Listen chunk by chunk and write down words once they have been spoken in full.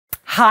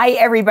Hi,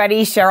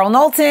 everybody. Cheryl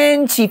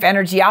Knowlton, Chief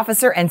Energy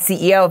Officer and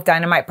CEO of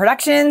Dynamite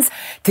Productions.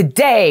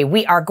 Today,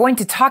 we are going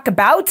to talk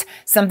about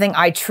something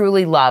I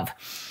truly love.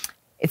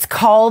 It's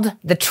called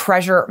the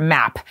treasure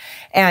map.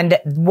 And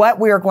what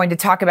we are going to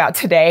talk about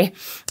today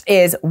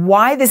is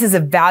why this is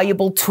a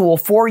valuable tool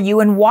for you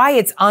and why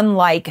it's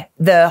unlike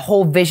the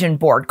whole vision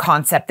board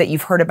concept that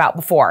you've heard about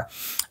before.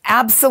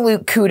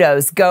 Absolute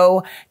kudos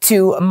go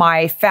to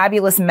my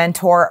fabulous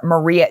mentor,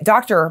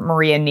 Dr.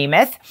 Maria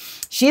Nemeth.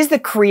 She is the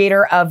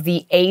creator of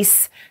the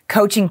ACE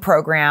coaching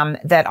program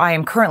that I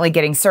am currently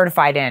getting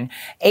certified in.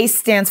 ACE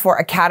stands for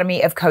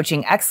Academy of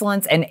Coaching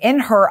Excellence. And in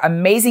her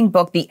amazing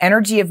book, The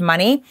Energy of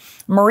Money,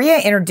 Maria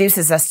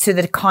introduces us to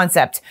the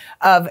concept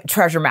of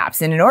treasure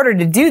maps. And in order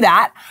to do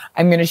that,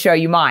 I'm going to show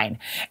you mine.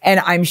 And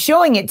I'm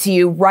showing it to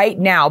you right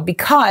now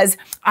because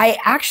I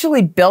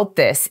actually built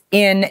this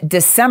in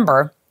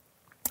December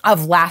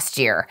of last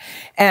year.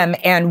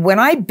 And when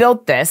I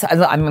built this,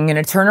 I'm going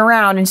to turn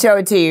around and show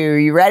it to you.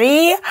 You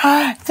ready?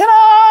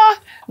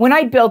 Ta-da! When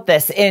I built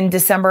this in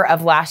December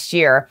of last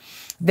year,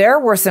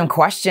 there were some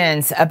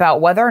questions about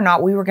whether or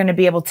not we were going to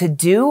be able to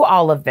do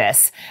all of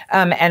this.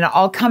 And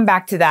I'll come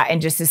back to that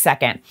in just a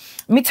second.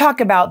 Let me talk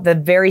about the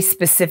very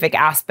specific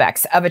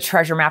aspects of a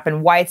treasure map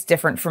and why it's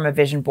different from a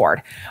vision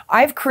board.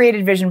 I've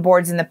created vision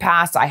boards in the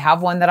past. I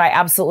have one that I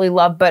absolutely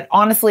love, but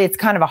honestly, it's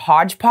kind of a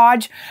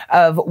hodgepodge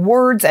of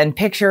words and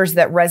pictures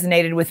that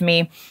resonated with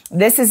me.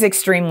 This is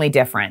extremely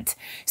different.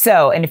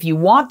 So, and if you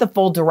want the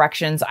full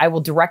directions, I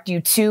will direct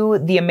you to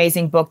the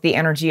amazing book, The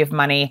Energy of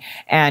Money,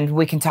 and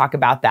we can talk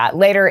about that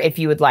later if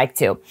you would like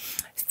to.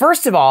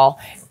 First of all,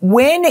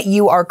 when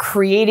you are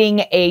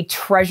creating a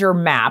treasure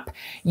map,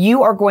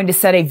 you are going to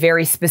set a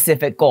very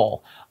specific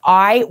goal.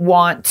 I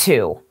want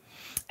to.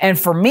 And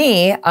for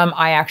me,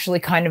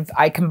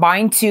 I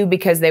combined two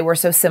because they were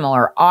so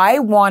similar. I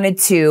wanted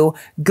to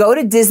go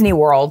to Disney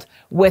World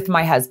with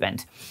my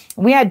husband.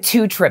 We had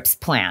 2 trips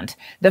planned.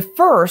 The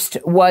first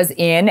was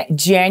in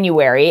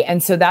January,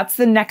 and so that's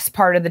the next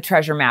part of the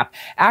treasure map.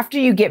 After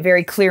you get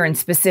very clear and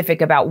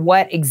specific about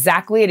what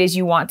exactly it is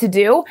you want to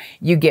do,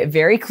 you get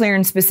very clear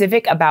and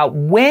specific about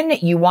when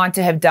you want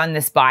to have done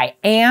this by,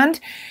 and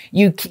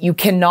you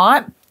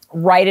cannot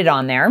write it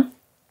on there.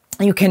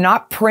 You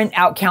cannot print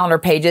out calendar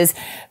pages.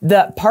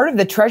 The part of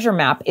the treasure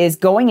map is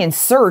going in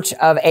search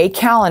of a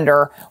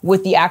calendar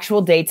with the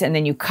actual dates, and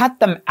then you cut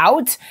them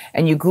out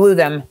and you glue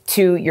them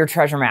to your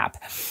treasure map.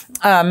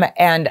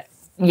 And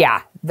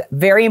yeah,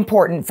 very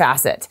important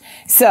facet.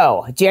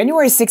 So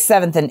January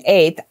 6th, 7th, and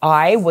 8th,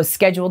 I was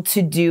scheduled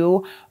to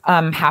do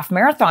half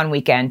marathon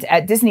weekend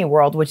at Disney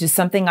World, which is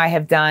something I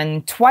have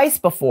done twice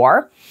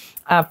before.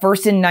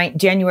 First in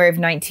January of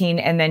 19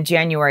 and then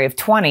January of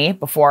 20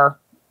 before.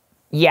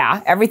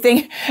 Yeah,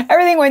 everything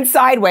went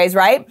sideways,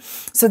 right?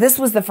 So this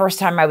was the first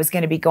time I was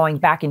going to be going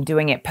back and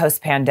doing it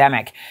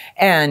post-pandemic.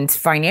 And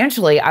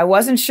financially, I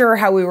wasn't sure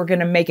how we were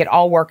going to make it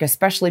all work,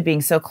 especially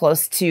being so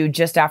close to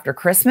just after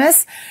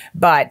Christmas.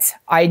 But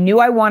I knew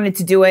I wanted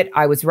to do it.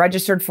 I was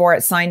registered for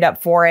it, signed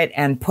up for it,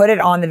 and put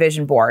it on the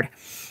vision board.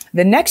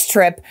 The next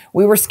trip,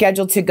 we were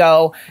scheduled to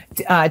go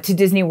to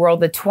Disney World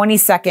the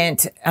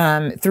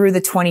 22nd through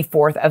the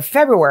 24th of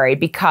February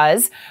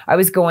because I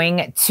was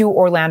going to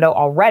Orlando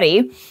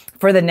already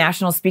for the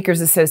National Speakers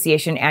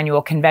Association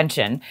annual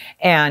convention.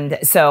 And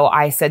so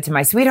I said to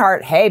my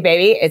sweetheart, hey,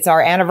 baby, it's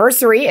our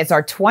anniversary. It's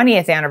our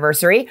 20th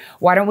anniversary.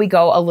 Why don't we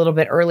go a little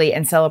bit early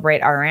and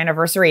celebrate our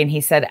anniversary? And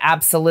he said,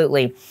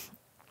 absolutely.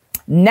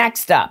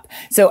 Next up.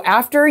 So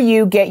after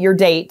you get your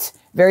date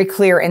very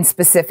clear and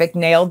specific,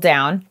 nailed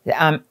down,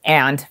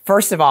 and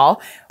first of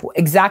all,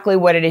 exactly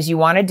what it is you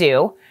want to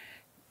do,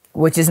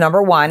 which is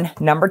number 1.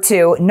 Number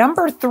 2.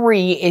 Number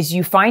 3 is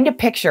you find a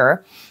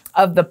picture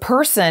of the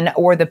person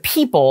or the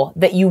people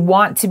that you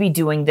want to be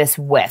doing this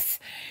with,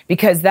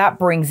 because that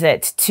brings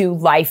it to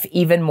life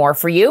even more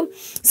for you.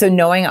 So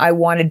knowing I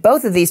wanted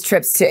both of these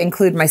trips to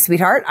include my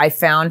sweetheart, I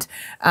found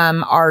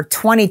our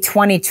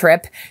 2020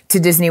 trip to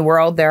Disney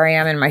World. There I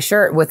am in my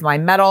shirt with my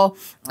medal.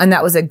 And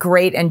that was a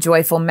great and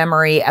joyful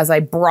memory as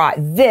I brought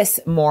this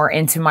more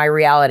into my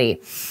reality.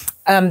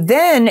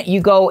 Then you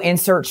go in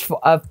search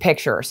of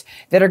pictures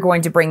that are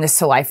going to bring this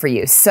to life for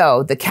you.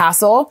 So the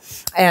castle,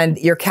 and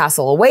your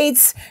castle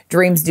awaits.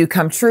 Dreams do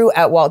come true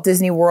at Walt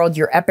Disney World.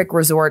 Your epic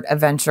resort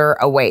adventure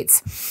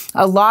awaits.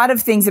 A lot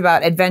of things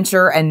about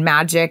adventure and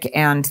magic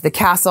and the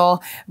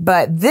castle,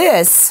 but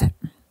this,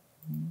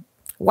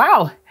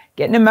 wow,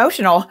 getting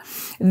emotional.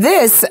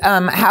 This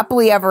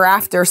happily ever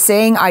after,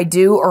 saying I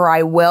do or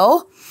I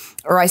will,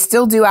 or I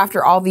still do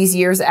after all these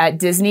years at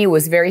Disney,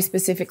 was very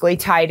specifically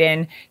tied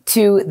in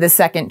to the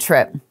second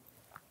trip.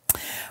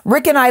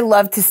 Rick and I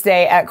love to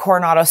stay at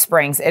Coronado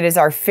Springs. It is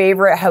our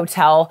favorite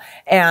hotel.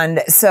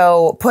 And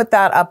so put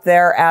that up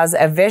there as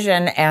a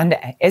vision.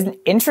 And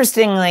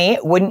interestingly,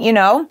 wouldn't you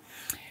know,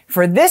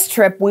 for this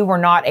trip, we were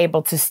not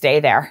able to stay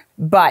there.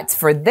 But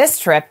for this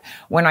trip,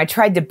 when I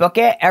tried to book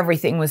it,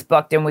 everything was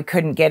booked and we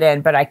couldn't get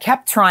in. But I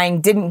kept trying,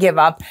 didn't give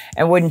up.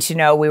 And wouldn't you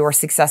know, we were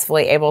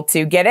successfully able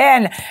to get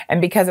in. And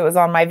because it was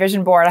on my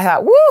vision board, I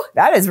thought, woo,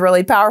 that is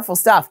really powerful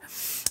stuff.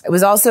 It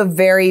was also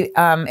very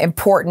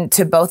important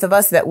to both of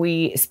us that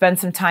we spend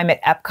some time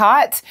at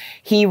Epcot.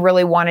 He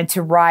really wanted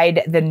to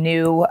ride the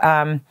new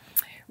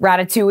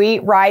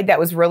Ratatouille ride. That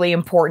was really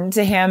important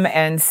to him.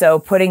 And so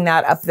putting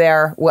that up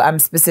there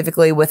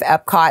specifically with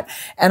Epcot.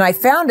 And I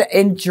found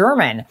in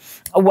German,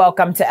 a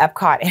welcome to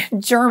Epcot in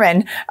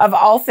German of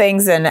all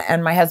things.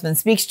 And my husband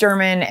speaks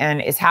German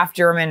and is half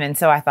German. And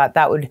so I thought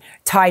that would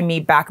tie me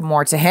back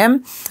more to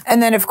him.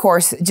 And then of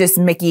course, just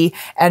Mickey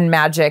and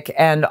magic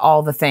and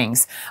all the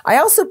things. I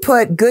also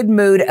put good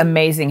mood,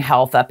 amazing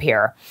health up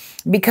here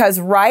because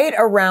right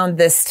around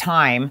this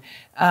time,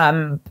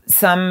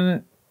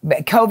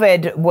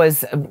 COVID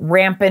was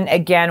rampant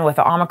again with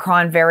the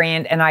Omicron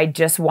variant, and I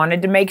just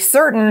wanted to make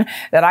certain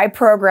that I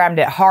programmed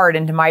it hard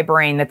into my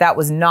brain that that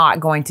was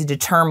not going to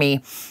deter me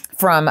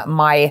from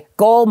my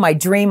goal, my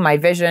dream, my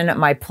vision,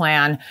 my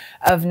plan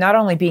of not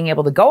only being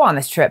able to go on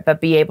this trip, but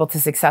be able to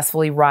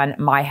successfully run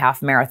my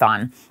half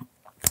marathon.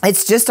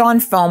 It's just on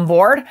foam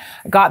board.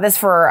 I got this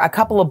for a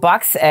couple of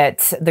bucks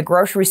at the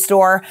grocery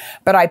store,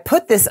 but I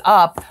put this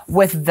up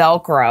with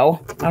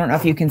Velcro. I don't know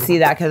if you can see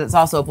that because it's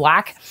also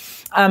black.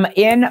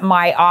 In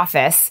my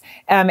office,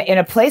 in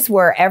a place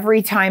where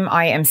every time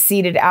I am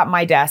seated at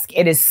my desk,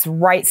 it is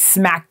right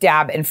smack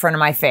dab in front of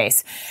my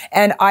face.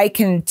 And I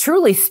can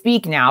truly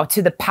speak now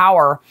to the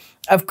power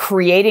of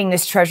creating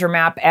this treasure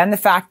map and the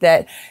fact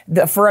that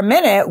for a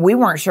minute, we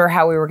weren't sure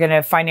how we were going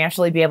to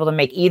financially be able to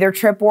make either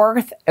trip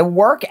work.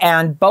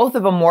 And both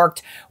of them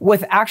worked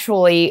with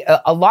actually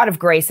a lot of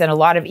grace and a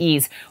lot of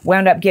ease.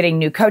 Wound up getting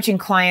new coaching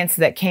clients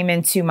that came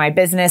into my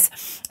business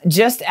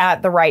just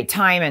at the right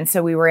time. And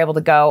so we were able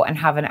to go and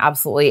have an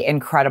absolutely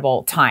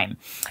incredible time.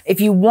 If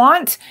you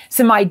want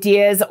some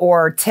ideas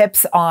or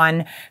tips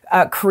on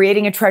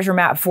creating a treasure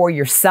map for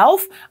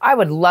yourself, I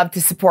would love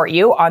to support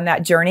you on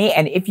that journey.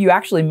 And if you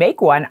actually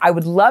make one, I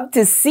would love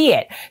to see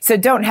it. So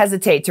don't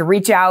hesitate to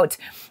reach out.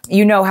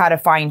 You know how to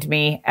find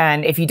me.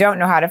 And if you don't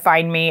know how to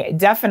find me,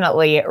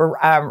 definitely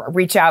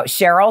reach out,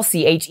 Cheryl,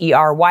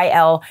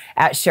 CHERYL,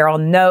 at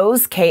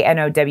CherylKnows,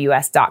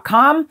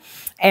 KNOWS.com,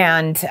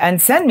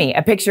 and send me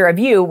a picture of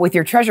you with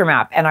your treasure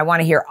map. And I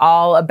want to hear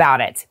all about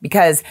it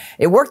because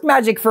it worked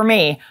magic for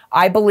me.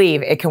 I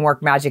believe it can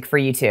work magic for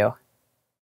you too.